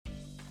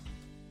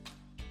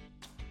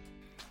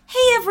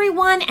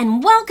everyone,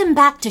 and welcome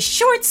back to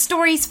Short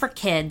Stories for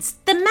Kids,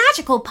 the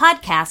magical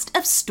podcast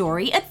of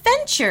story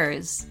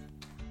adventures.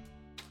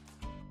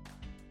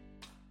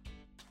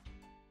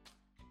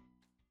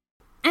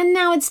 And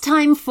now it's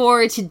time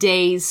for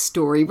today's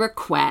story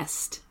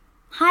request.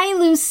 Hi,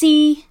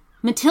 Lucy.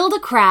 Matilda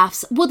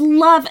Crafts would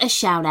love a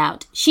shout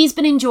out. She's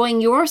been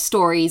enjoying your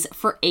stories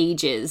for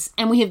ages,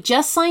 and we have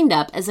just signed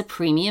up as a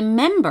premium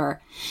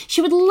member. She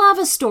would love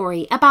a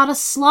story about a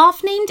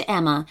sloth named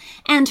Emma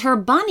and her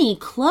bunny,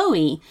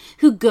 Chloe,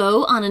 who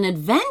go on an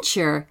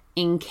adventure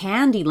in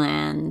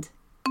Candyland.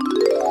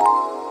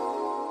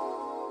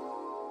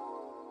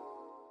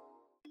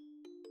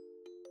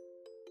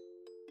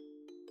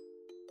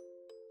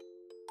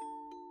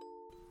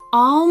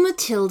 All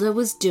Matilda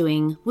was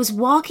doing was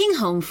walking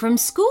home from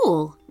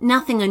school.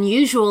 Nothing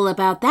unusual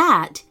about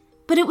that,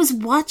 but it was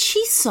what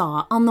she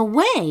saw on the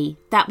way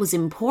that was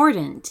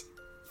important.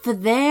 For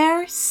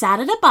there, sat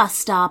at a bus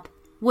stop,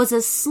 was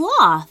a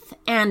sloth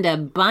and a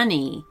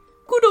bunny.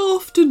 "Good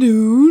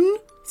afternoon,"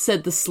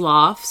 said the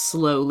sloth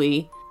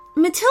slowly.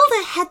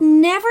 Matilda had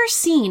never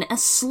seen a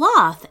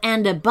sloth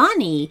and a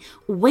bunny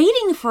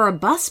waiting for a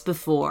bus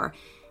before,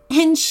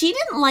 and she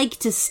didn't like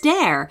to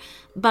stare,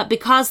 but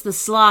because the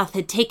sloth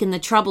had taken the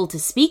trouble to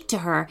speak to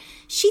her,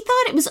 she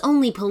thought it was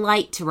only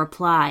polite to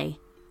reply.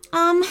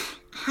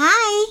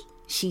 Hi,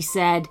 she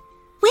said.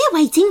 "We're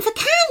waiting for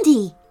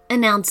candy,"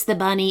 announced the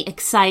bunny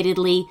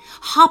excitedly,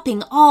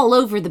 hopping all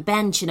over the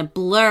bench in a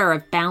blur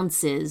of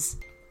bounces.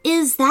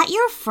 "Is that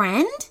your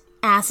friend?"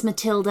 asked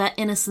Matilda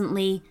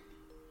innocently.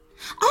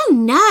 "Oh,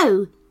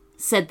 no,"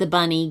 said the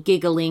bunny,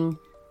 giggling.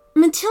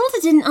 Matilda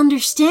didn't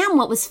understand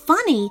what was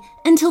funny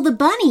until the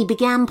bunny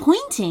began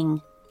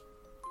pointing.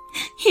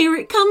 "Here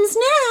it comes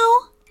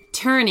now."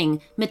 Turning,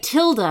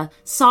 Matilda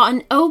saw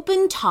an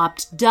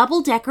open-topped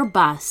double-decker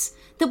bus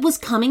that was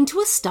coming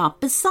to a stop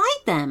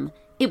beside them.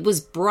 It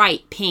was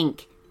bright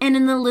pink, and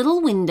in the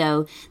little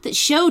window that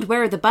showed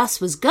where the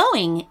bus was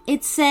going,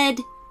 it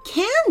said,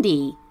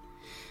 "Candy."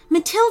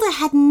 Matilda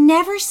had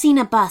never seen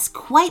a bus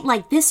quite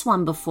like this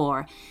one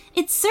before.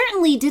 It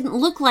certainly didn't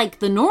look like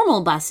the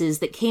normal buses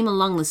that came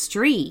along the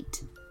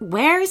street.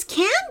 "Where's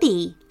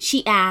Candy?"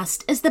 she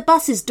asked as the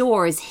bus's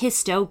doors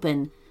hissed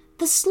open.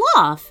 The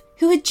sloth,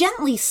 who had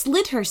gently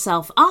slid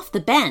herself off the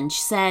bench,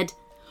 said,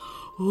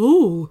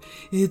 "Oh,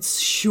 it's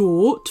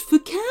short for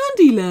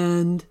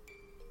Candyland."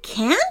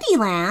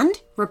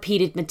 "Candyland?"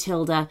 repeated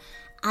Matilda.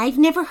 "I've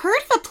never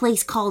heard of a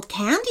place called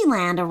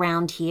Candyland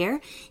around here.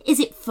 Is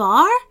it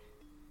far?"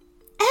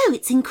 "Oh,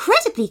 it's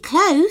incredibly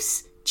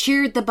close,"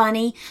 cheered the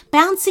bunny,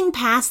 bouncing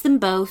past them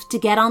both to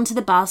get onto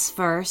the bus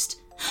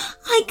first.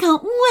 "I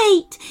can't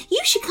wait.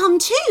 You should come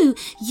too.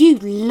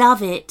 You'd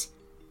love it."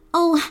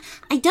 "Oh,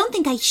 I don't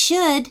think I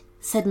should,"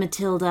 said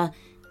Matilda.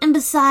 "And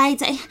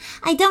besides,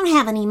 I don't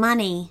have any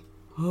money."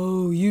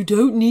 "Oh, you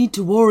don't need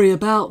to worry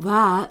about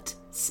that,"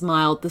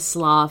 smiled the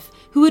sloth,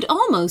 who had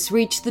almost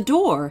reached the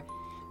door.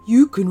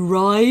 "You can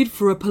ride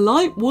for a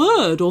polite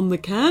word on the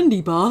candy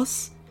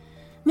bus."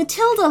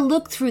 Matilda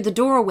looked through the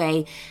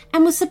doorway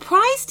and was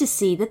surprised to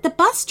see that the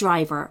bus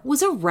driver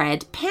was a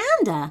red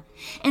panda.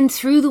 And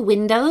through the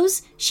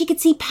windows, she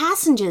could see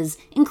passengers,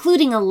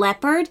 including a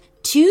leopard,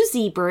 2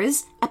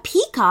 zebras, a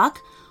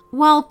peacock,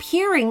 while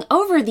peering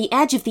over the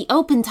edge of the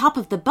open top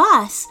of the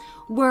bus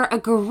were a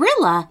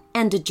gorilla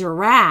and a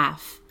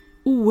giraffe.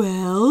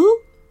 "Well?"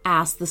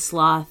 asked the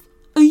sloth.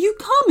 "Are you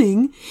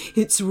coming?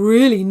 It's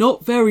really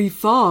not very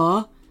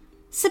far."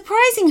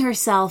 Surprising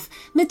herself,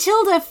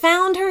 Matilda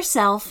found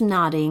herself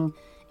nodding.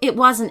 It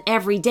wasn't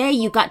every day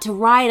you got to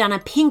ride on a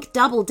pink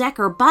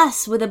double-decker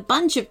bus with a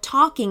bunch of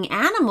talking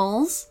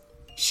animals.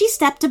 She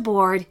stepped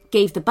aboard,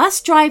 gave the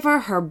bus driver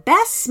her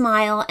best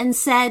smile, and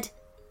said,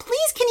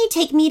 "Please, can you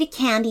take me to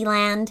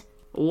Candyland?"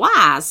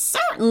 "Why,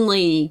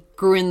 certainly,"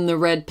 grinned the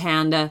red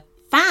panda.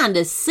 "Find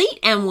a seat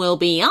and we'll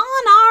be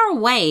on our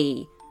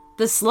way."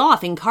 The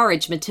sloth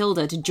encouraged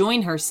Matilda to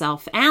join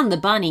herself and the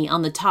bunny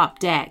on the top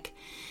deck.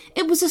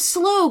 It was a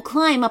slow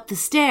climb up the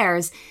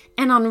stairs,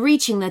 and on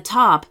reaching the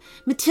top,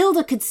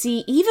 Matilda could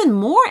see even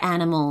more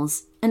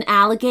animals, an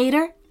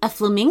alligator, a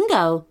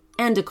flamingo,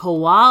 and a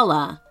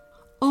koala.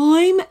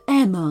 "I'm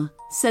Emma,"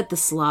 said the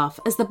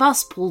sloth as the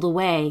bus pulled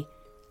away.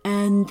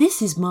 "And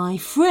this is my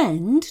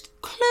friend,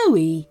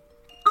 Chloe."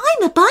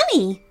 "I'm a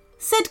bunny,"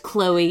 said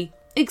Chloe,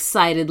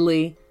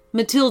 excitedly.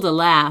 Matilda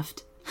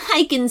laughed.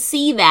 "I can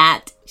see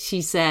that,"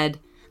 she said.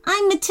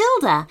 "I'm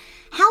Matilda.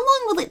 How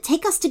long will it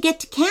take us to get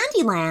to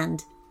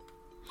Candyland?"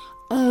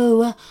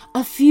 "Oh,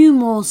 a few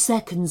more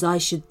seconds, I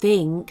should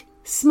think,"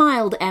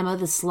 smiled Emma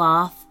the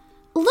sloth.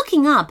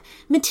 Looking up,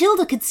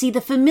 Matilda could see the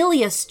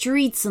familiar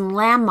streets and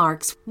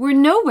landmarks were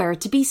nowhere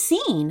to be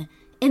seen.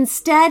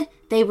 Instead,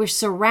 they were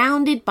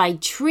surrounded by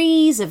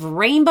trees of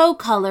rainbow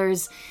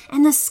colors,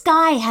 and the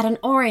sky had an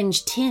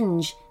orange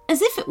tinge,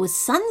 as if it was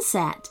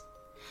sunset.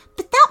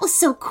 "But that was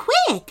so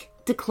quick,"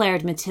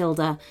 declared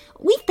Matilda.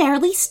 "We've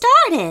barely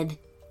started."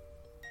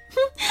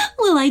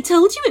 "Well, I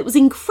told you it was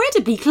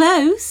incredibly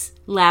close,"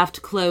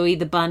 laughed Chloe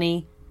the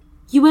bunny.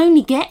 "You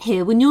only get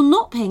here when you're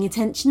not paying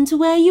attention to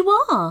where you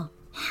are."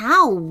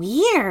 How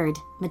weird,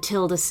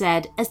 Matilda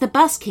said as the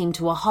bus came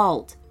to a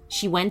halt.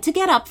 She went to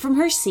get up from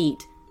her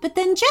seat, but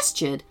then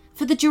gestured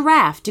for the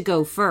giraffe to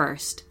go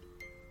first.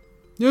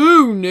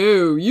 "Oh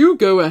no, you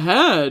go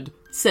ahead,"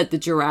 said the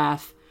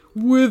giraffe.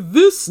 "With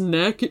this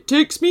neck, it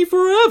takes me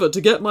forever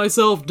to get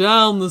myself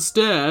down the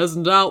stairs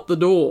and out the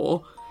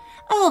door."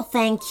 "Oh,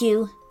 thank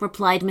you,"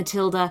 replied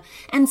Matilda,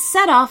 and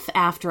set off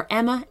after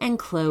Emma and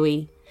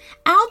Chloe.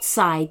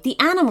 Outside, the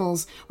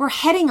animals were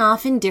heading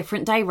off in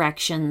different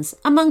directions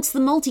amongst the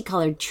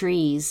multicolored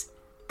trees.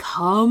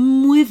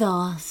 "Come with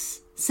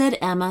us," said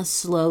Emma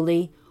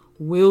slowly.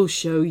 "We'll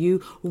show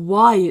you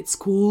why it's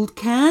called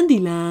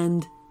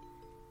Candyland."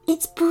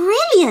 "It's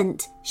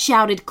brilliant!"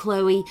 shouted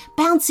Chloe,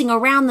 bouncing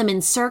around them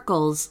in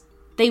circles.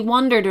 They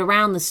wandered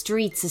around the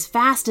streets as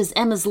fast as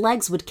Emma's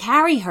legs would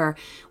carry her,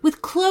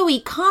 with Chloe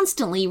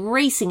constantly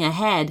racing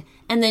ahead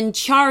and then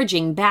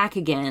charging back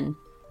again,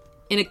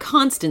 in a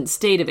constant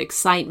state of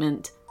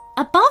excitement.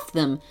 Above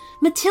them,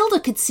 Matilda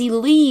could see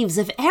leaves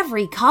of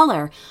every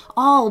color,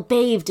 all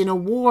bathed in a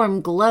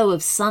warm glow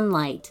of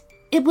sunlight.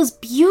 It was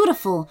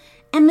beautiful,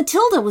 and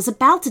Matilda was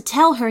about to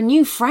tell her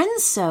new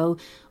friends so,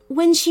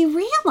 when she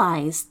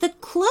realized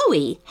that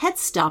Chloe had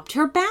stopped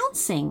her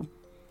bouncing.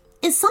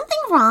 "Is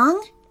something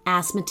wrong?"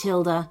 asked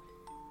Matilda.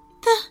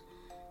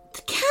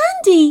 The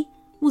candy,"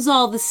 was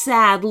all the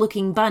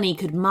sad-looking bunny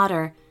could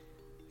mutter.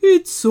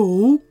 "It's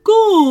all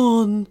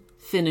gone,"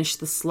 finished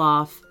the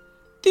sloth.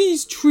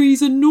 "These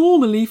trees are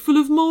normally full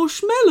of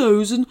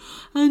marshmallows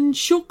and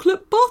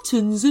chocolate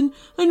buttons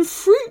and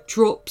fruit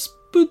drops,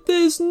 but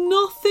there's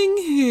nothing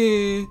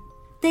here."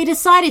 They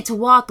decided to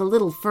walk a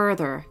little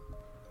further,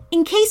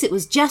 in case it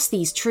was just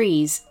these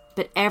trees,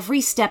 but every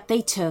step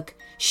they took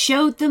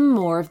showed them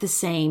more of the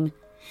same.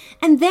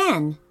 And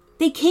then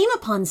they came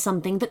upon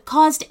something that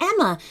caused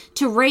Emma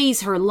to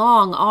raise her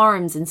long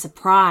arms in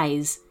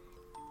surprise.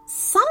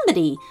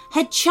 Somebody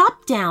had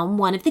chopped down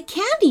one of the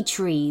candy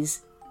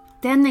trees.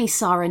 Then they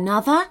saw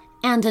another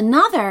and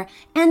another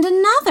and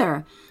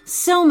another.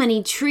 So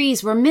many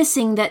trees were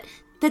missing that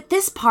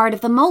this part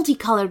of the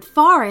multicolored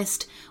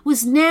forest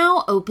was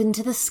now open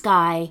to the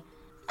sky.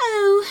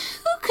 "Oh,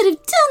 who could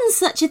have done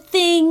such a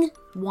thing?"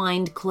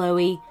 whined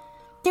Chloe.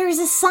 "There's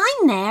a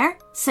sign there,"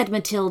 said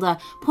Matilda,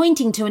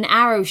 pointing to an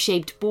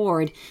arrow-shaped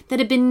board that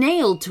had been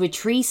nailed to a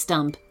tree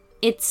stump.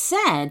 It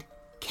said,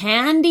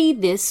 "Candy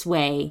this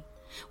way."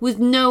 With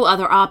no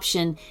other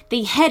option,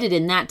 they headed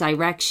in that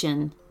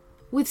direction.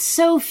 With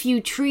so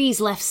few trees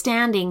left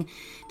standing,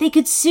 they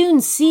could soon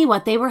see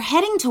what they were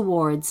heading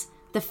towards.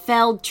 The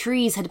felled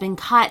trees had been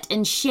cut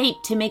and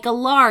shaped to make a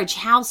large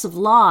house of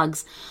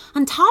logs,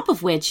 on top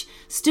of which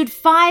stood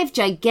 5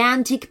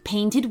 gigantic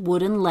painted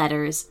wooden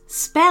letters,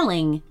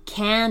 spelling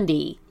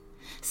candy.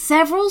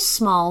 Several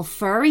small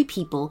furry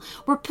people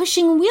were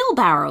pushing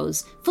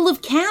wheelbarrows full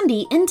of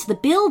candy into the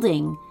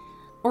building,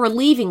 or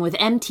leaving with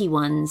empty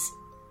ones.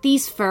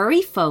 These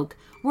furry folk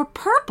were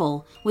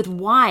purple with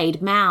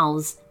wide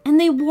mouths, and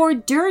they wore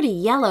dirty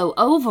yellow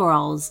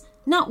overalls.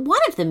 Not one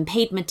of them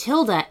paid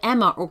Matilda,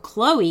 Emma, or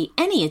Chloe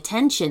any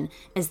attention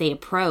as they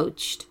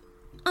approached.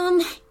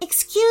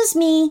 Excuse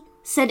me,"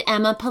 said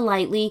Emma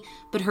politely,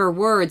 but her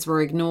words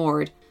were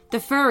ignored. The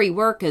furry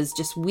workers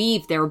just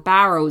weaved their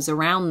barrows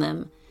around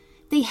them.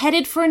 They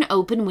headed for an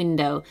open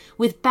window,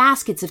 with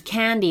baskets of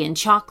candy and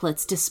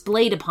chocolates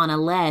displayed upon a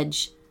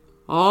ledge.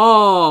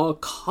 "Ah,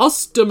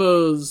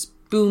 customers,"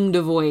 boomed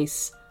a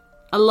voice.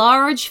 A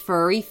large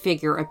furry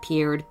figure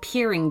appeared,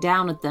 peering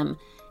down at them.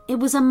 It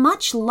was a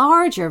much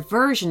larger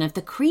version of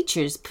the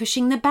creatures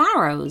pushing the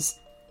barrows.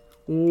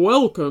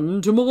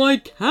 "Welcome to my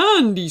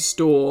candy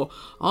store.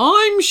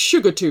 I'm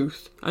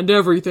Sugartooth, and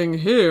everything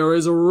here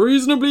is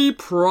reasonably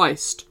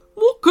priced.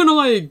 What can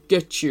I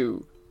get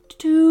you?"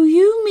 "Do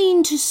you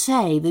mean to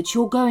say that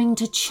you're going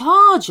to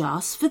charge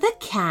us for the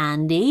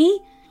candy?"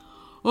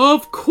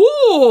 "Of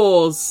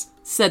course,"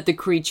 said the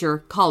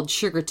creature called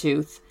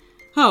Sugartooth.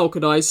 "How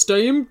could I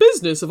stay in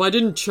business if I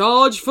didn't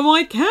charge for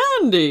my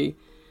candy?"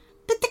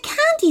 "But the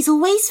candy's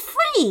always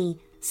free,"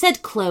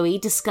 said Chloe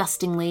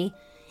disgustingly.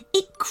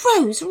 "It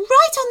grows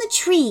right on the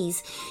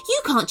trees. You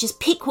can't just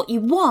pick what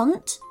you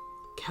want."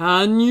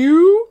 "Can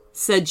you?"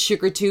 said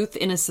Sugartooth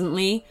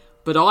innocently.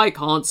 "But I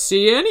can't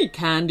see any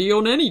candy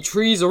on any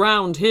trees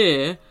around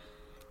here."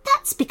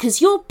 "That's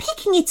because you're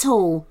picking it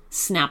all,"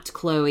 snapped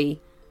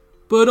Chloe.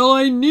 "But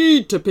I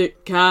need to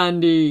pick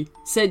candy,"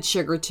 said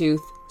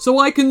Sugartooth, "so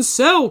I can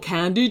sell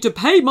candy to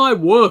pay my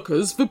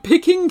workers for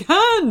picking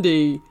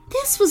candy."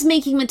 This was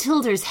making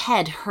Matilda's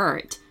head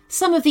hurt.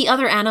 Some of the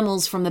other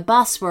animals from the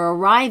bus were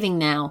arriving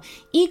now,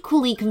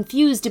 equally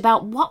confused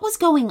about what was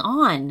going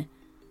on.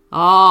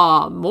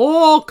 "Ah,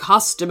 more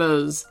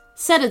customers,"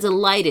 said a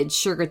delighted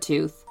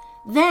Sugartooth.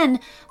 Then,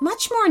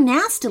 much more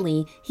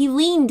nastily, he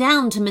leaned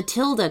down to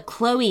Matilda,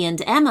 Chloe,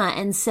 and Emma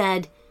and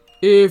said,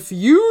 "If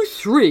you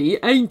 3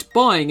 ain't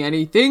buying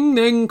anything,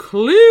 then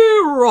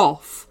clear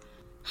off."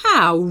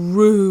 "How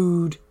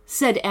rude,"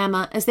 said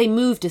Emma as they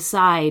moved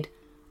aside.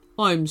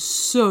 "I'm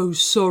so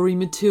sorry,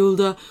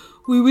 Matilda.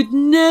 We would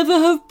never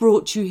have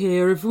brought you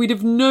here if we'd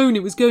have known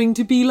it was going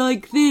to be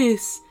like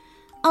this."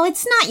 Oh,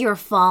 it's not your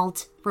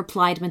fault,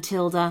 replied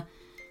Matilda.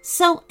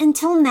 So,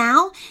 until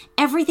now,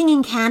 everything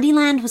in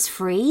Candyland was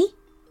free?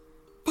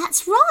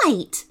 That's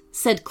right,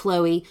 said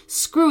Chloe,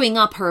 screwing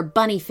up her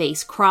bunny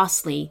face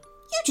crossly.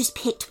 You just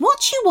picked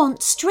what you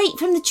want straight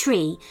from the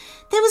tree.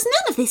 There was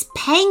none of this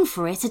paying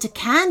for it at a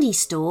candy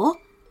store.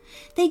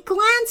 They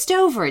glanced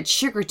over at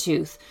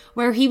Sugartooth,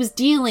 where he was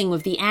dealing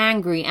with the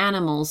angry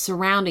animals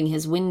surrounding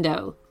his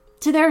window.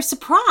 To their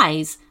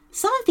surprise,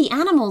 some of the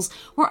animals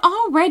were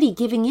already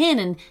giving in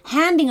and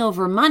handing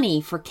over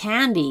money for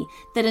candy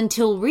that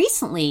until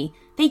recently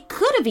they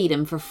could have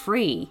eaten for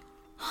free.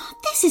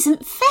 This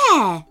isn't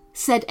fair,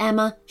 said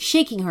Emma,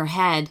 shaking her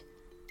head.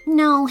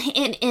 No,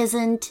 it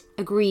isn't,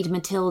 agreed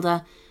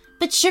Matilda.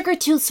 But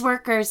Sugartooth's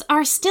workers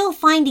are still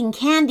finding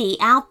candy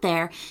out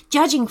there,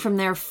 judging from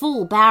their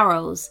full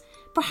barrows.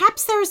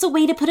 Perhaps there is a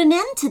way to put an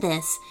end to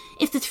this,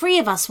 if the three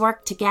of us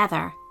work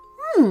together.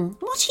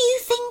 What are you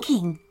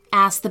thinking?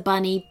 Asked the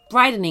bunny,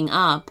 brightening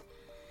up.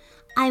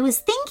 I was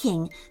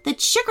thinking that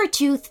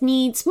Sugartooth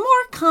needs more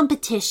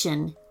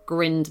competition,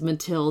 grinned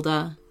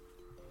Matilda.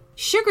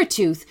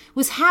 Sugartooth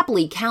was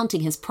happily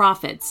counting his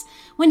profits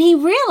when he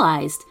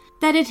realized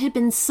that it had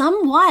been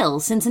some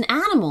while since an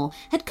animal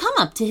had come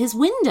up to his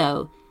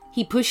window.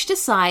 He pushed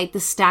aside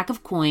the stack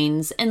of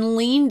coins and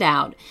leaned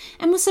out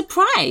and was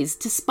surprised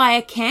to spy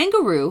a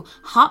kangaroo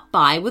hop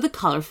by with a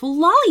colorful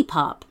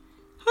lollipop.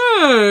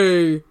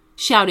 Hey!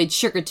 Shouted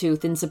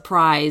Sugartooth in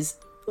surprise.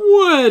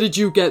 Where did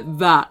you get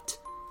that?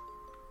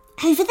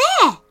 Over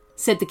there,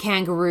 said the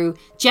kangaroo,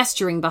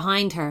 gesturing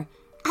behind her.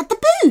 At the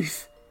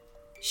booth.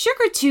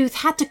 Sugartooth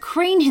had to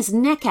crane his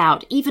neck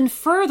out even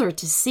further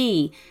to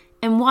see,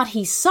 and what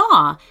he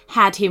saw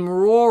had him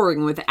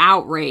roaring with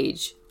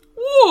outrage.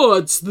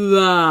 What's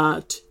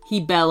that? He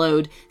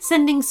bellowed,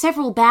 sending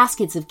several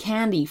baskets of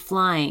candy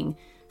flying.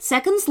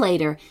 Seconds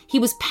later, he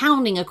was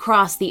pounding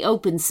across the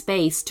open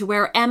space to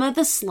where Emma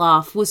the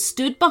Sloth was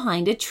stood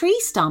behind a tree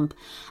stump,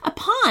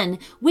 upon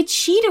which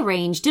she'd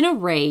arranged an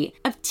array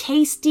of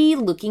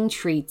tasty-looking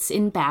treats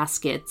in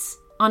baskets.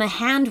 On a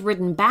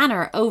hand-written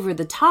banner over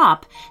the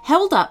top,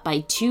 held up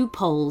by 2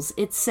 poles,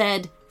 it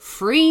said,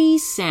 "Free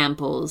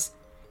Samples."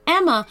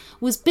 Emma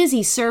was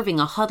busy serving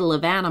a huddle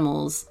of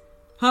animals.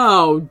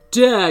 How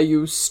dare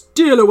you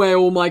steal away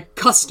all my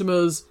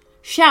customers?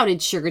 Shouted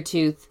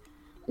Sugartooth.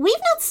 We've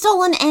not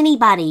stolen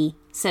anybody,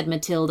 said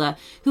Matilda,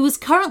 who was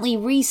currently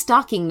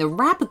restocking the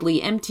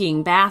rapidly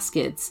emptying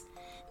baskets.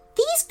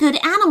 These good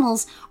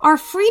animals are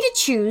free to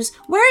choose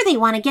where they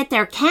want to get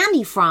their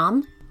candy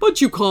from. But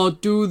you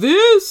can't do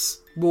this,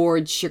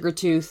 roared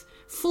Sugartooth,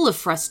 full of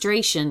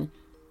frustration.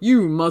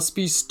 You must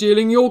be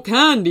stealing your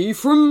candy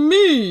from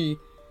me.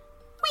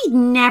 We'd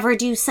never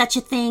do such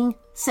a thing,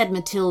 said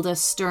Matilda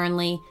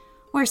sternly.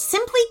 We're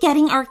simply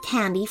getting our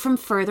candy from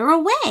further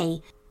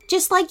away,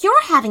 just like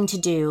you're having to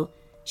do.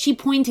 She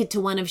pointed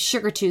to one of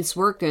Sugartooth's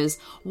workers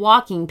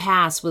walking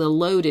past with a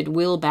loaded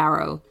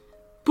wheelbarrow.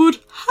 But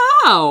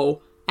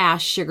how?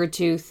 Asked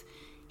Sugartooth.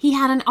 He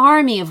had an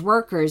army of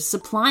workers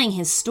supplying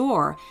his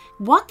store.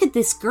 What could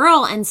this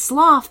girl and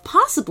Sloth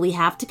possibly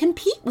have to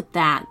compete with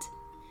that?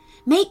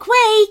 Make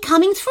way,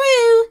 coming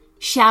through,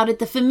 shouted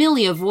the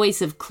familiar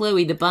voice of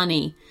Chloe the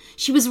bunny.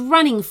 She was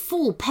running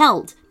full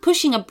pelt,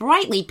 pushing a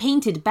brightly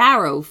painted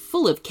barrow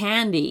full of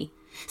candy.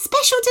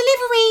 Special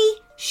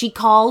delivery, she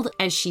called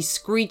as she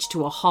screeched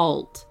to a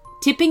halt,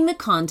 tipping the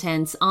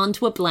contents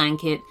onto a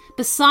blanket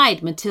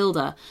beside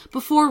Matilda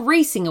before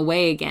racing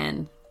away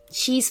again.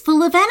 She's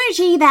full of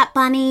energy, that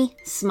bunny,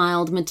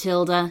 smiled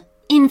Matilda.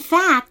 In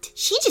fact,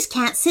 she just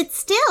can't sit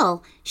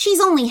still. She's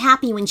only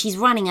happy when she's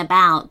running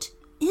about.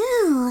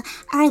 Ooh,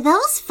 are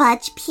those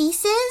fudge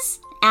pieces?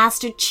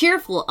 Asked a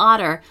cheerful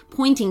otter,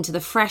 pointing to the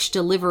fresh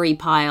delivery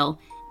pile.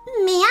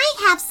 May I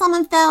have some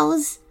of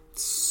those?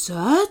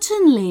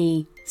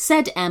 Certainly,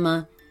 said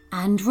Emma.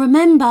 And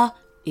remember,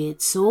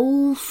 it's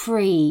all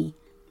free.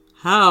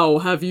 How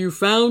have you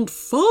found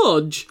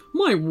fudge?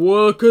 My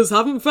workers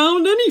haven't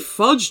found any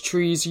fudge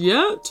trees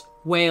yet,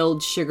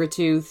 wailed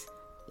Sugartooth.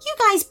 You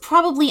guys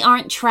probably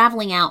aren't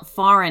traveling out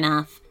far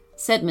enough,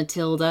 said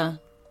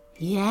Matilda.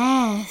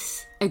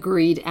 Yes,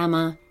 agreed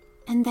Emma.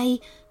 And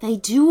they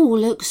do all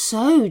look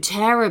so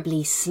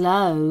terribly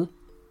slow.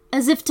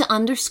 As if to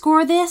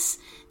underscore this,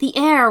 the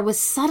air was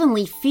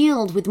suddenly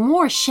filled with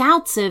more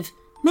shouts of,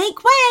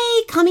 Make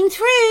way, coming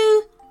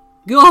through.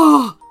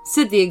 Gah,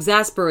 said the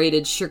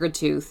exasperated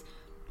Sugartooth.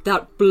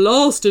 That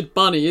blasted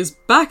bunny is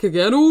back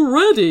again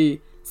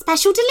already.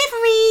 Special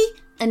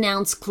delivery,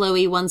 announced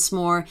Chloe once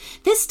more,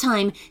 this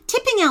time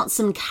tipping out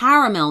some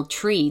caramel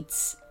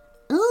treats.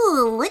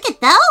 Ooh, look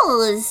at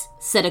those,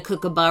 said a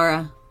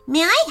kookaburra.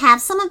 May I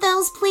have some of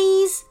those,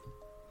 please?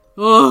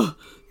 Ugh,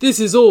 this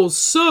is all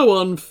so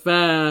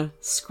unfair,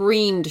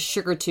 screamed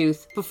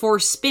Sugartooth before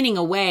spinning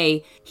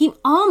away. He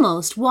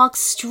almost walked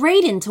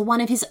straight into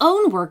one of his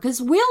own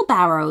workers'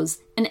 wheelbarrows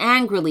and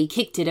angrily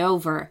kicked it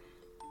over.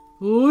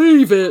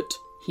 Leave it,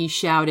 he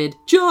shouted.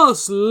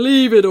 Just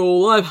leave it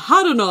all. I've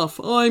had enough.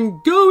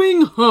 I'm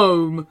going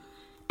home.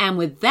 And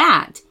with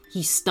that,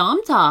 he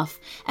stomped off,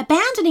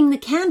 abandoning the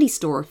candy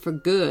store for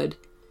good.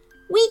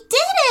 We did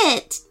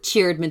it,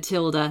 cheered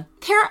Matilda.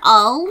 They're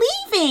all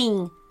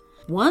leaving.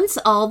 Once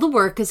all the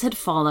workers had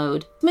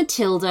followed,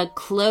 Matilda,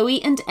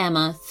 Chloe, and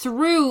Emma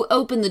threw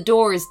open the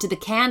doors to the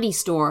candy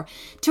store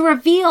to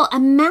reveal a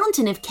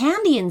mountain of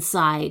candy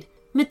inside.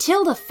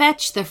 Matilda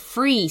fetched the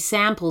free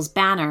samples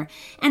banner,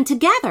 and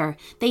together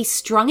they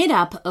strung it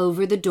up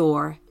over the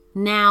door.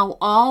 Now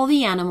all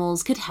the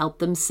animals could help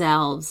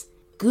themselves.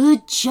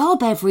 Good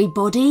job,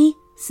 everybody,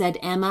 said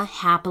Emma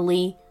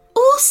happily.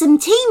 Awesome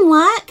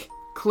teamwork,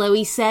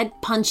 Chloe said,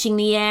 punching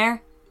the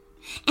air.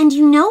 And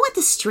you know what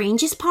the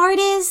strangest part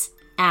is?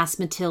 Asked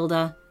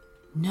Matilda.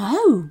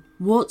 No,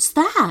 what's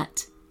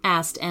that?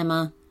 Asked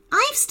Emma.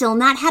 I've still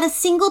not had a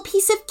single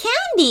piece of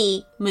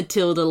candy,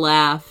 Matilda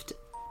laughed.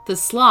 The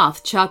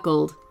sloth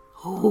chuckled.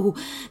 Oh,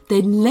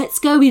 then let's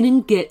go in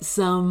and get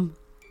some.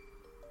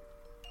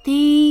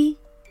 The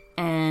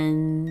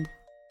end.